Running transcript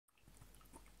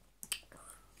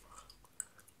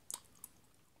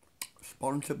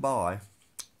Sponsored by,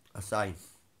 I say,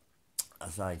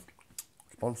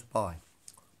 sponsored by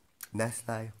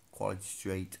Nestle Quality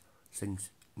Street since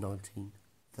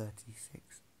 1936.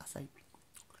 I say,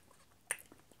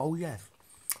 oh yes.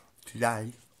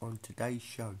 Today, on today's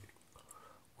show,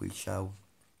 we shall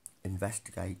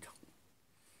investigate,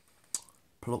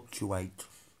 fluctuate,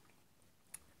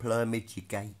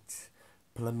 plumigate,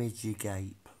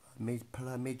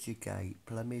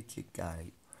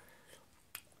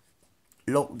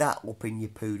 look that up in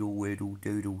your poodle, widdle,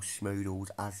 doodle,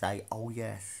 smoodles. I say, oh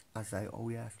yes. And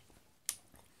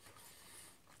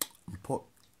put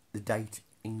the date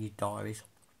in your diaries.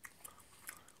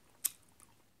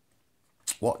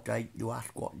 What date? You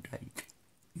ask what date.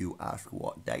 You ask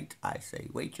what date. I say,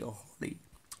 wait your holly.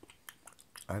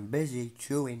 I'm busy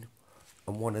chewing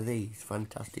on one of these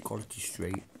fantastic Quality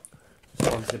Street.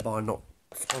 Sponsored by, not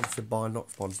sponsored by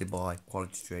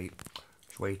Quality Street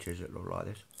sweeties that look like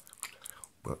this.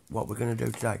 But what we're going to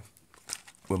do today,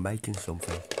 we're making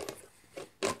something.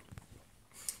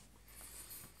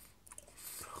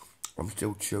 I'm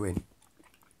still chewing,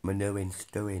 manewing,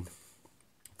 stewing,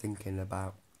 thinking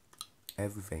about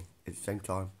everything at the same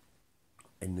time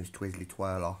in this twizzly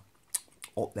twirler.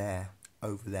 Up there,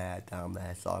 over there, down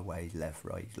there, sideways, left,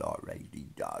 right,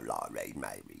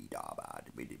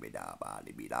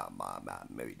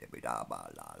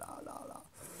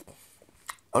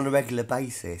 on a regular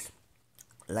basis.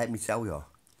 Let me tell you,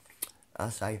 I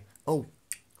say, oh,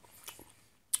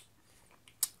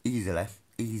 easily,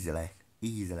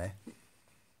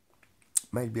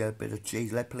 maybe a bit of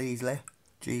cheesely, pleasely,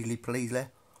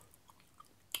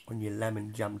 on your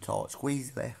lemon jam tart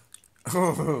squeezely.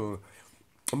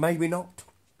 Maybe not.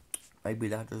 Maybe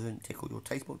that doesn't tickle your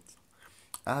taste buds.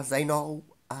 I say no.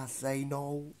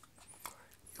 You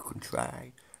can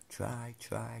try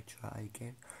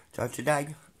again. So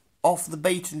today, off the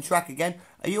beaten track again.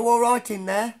 Are you alright in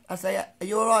there? I say, are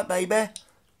you alright, baby?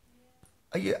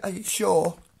 Are you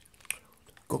sure?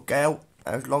 Good girl.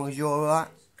 As long as you're alright.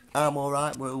 I'm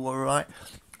alright, we're alright.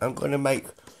 I'm gonna make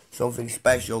something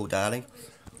special, darling.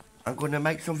 I'm gonna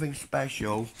make something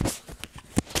special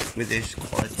with this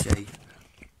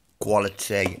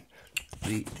quality.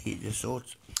 The sort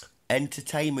of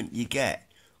entertainment you get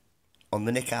on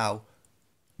the Nick Owl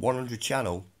 100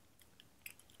 channel.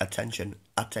 Attention.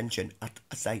 I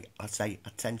say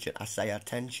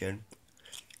attention.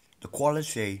 The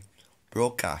quality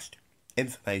broadcast,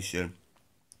 information,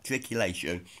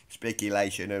 triculation,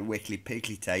 speculation and wickly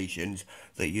picklitations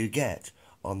that you get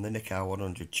on the Nick Owl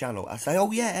 100 channel. I say,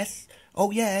 oh yes,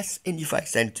 in your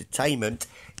face entertainment.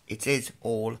 It is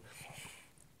all.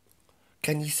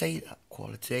 Can you see that?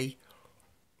 Quality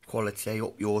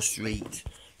up your street.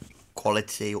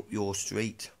 Quality up your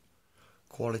street.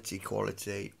 Quality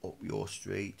up your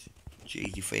street.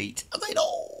 Cheesy feet. I say,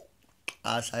 no.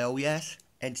 I say, oh yes,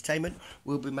 entertainment.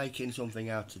 We'll be making something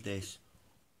out of this.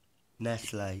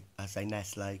 Nestle. I say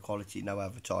Nestle. Quality, no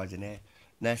advertising here.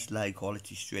 Nestle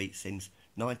Quality Street since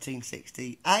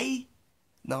 1960.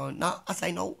 No, I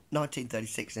say no.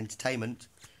 1936 entertainment.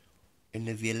 In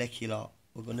the vernacular.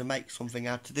 We're going to make something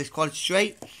out of this Quality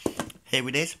Street. Here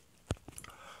it is.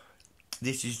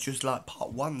 This is just like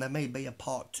part 1. There may be a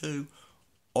part 2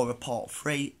 or a part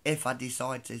 3. If I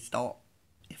decide to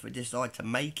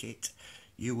make it,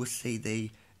 you will see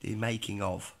the making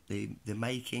of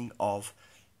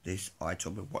this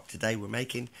item. What today we're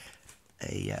making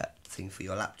a thing for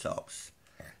your laptops,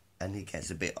 and it gets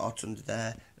a bit hot under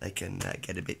there. They can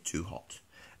get a bit too hot.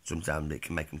 Sometimes it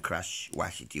can make them crash,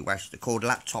 washity wash. They're called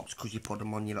laptops because you put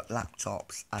them on your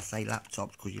laptops. I say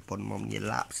laptops because you put them on your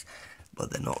laps, but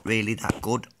they're not really that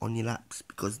good on your laps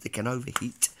because they can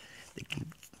overheat. You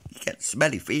get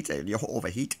smelly feet and you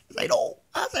overheat. I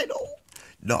say no.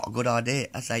 Not a good idea.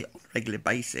 I say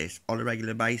on a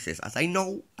regular basis. I say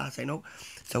no.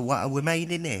 So what are we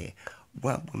made in here?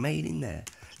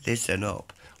 Listen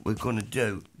up. We're going to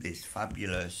do this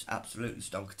fabulous, absolutely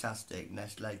stonkatastic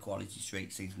Nestle Quality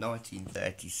Street since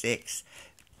 1936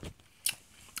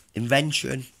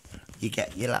 invention. You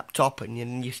get your laptop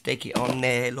and you stick it on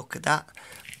there. Look at that.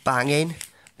 Banging.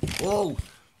 Whoa,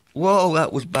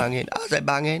 that was banging. I say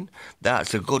banging.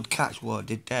 That's a good catch what I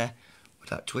did there. With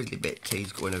that twizzly bit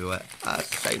tease going everywhere. I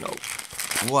say no.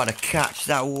 What a catch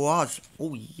that was.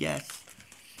 Oh, yes.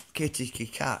 Kitty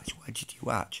catch. Where did you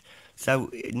watch?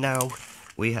 So now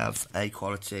we have a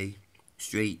Quality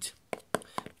Street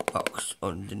box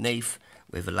underneath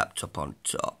with a laptop on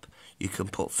top. You can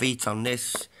put feet on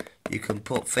this. You can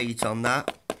put feet on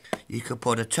that. You could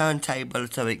put a turntable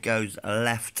so it goes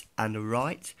left and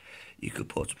right. You could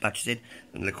put some batteries in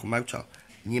and a little motor.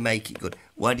 And you make it good.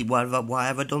 Why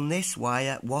have I done this? Why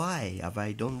have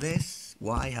I done this?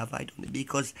 Why have I done it?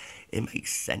 Because it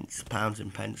makes sense. Pounds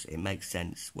and pence, it makes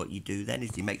sense. What you do then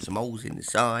is you make some holes in the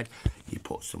side. You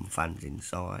put some fans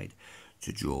inside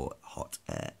to draw hot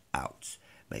air out.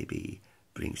 Maybe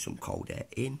bring some cold air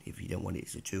in if you don't want it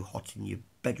too hot in your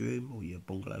bedroom or your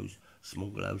bungalows,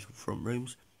 smungalows or front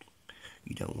rooms.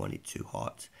 You don't want it too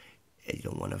hot. You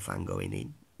don't want a fan going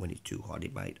in. When it's too hot,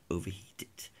 it might overheat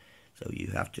it. So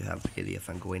you have to have really a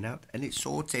fan going out. And it's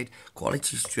sorted.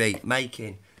 Quality Street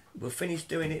making. We're finished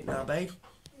doing it now, babe.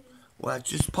 Well,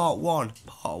 just part one.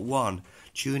 Part one.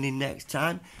 Tune in next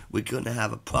time. We're going to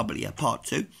have probably a part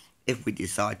two. If we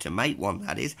decide to make one,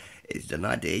 that is. It's an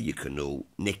idea. You can all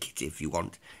nick it if you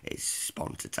want. It's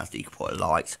spontaneous. You can put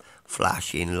lights,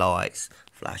 flashing lights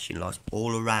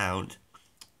all around.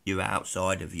 You're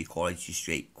outside of your Quality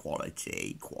Street,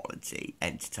 quality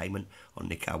entertainment on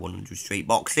Nick 100 Street.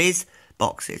 Boxes,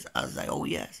 I say, oh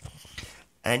yes.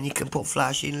 And you can put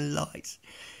flashing lights.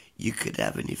 You could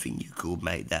have anything you could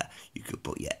make that. You could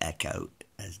put your Echo,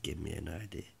 as give me an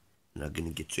idea. I'm not going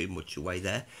to give too much away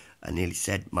there. I nearly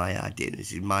said my idea.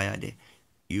 This is my idea.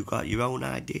 You got your own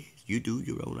ideas. You do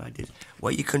your own ideas.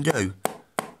 What you can do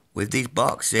with these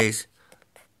boxes,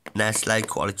 Nestle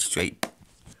Quality Street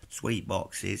sweet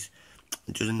boxes.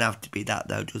 It doesn't have to be that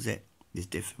though, does it? There's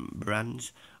different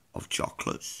brands of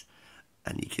chocolates,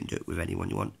 and you can do it with anyone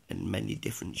you want in many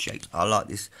different shapes. I like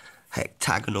this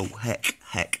hectagonal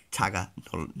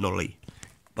nully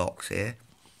box here.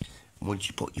 And once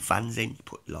you put your fans in, you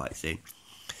put your lights in.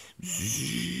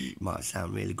 Might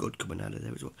sound really good coming out of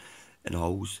there as well. And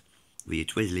holes with your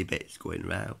twizzly bits going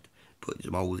round. Put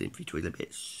some holes in for your twizzly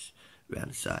bits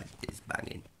around the side. It's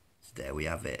banging. So there we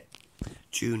have it.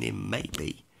 Tune in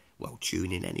maybe. Well,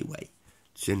 tune in anyway.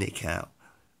 To Nick Out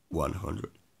 100.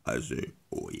 I say,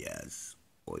 oh yes.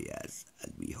 Oh yes.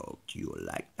 And we hope you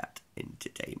like that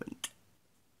entertainment.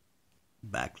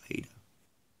 Back later.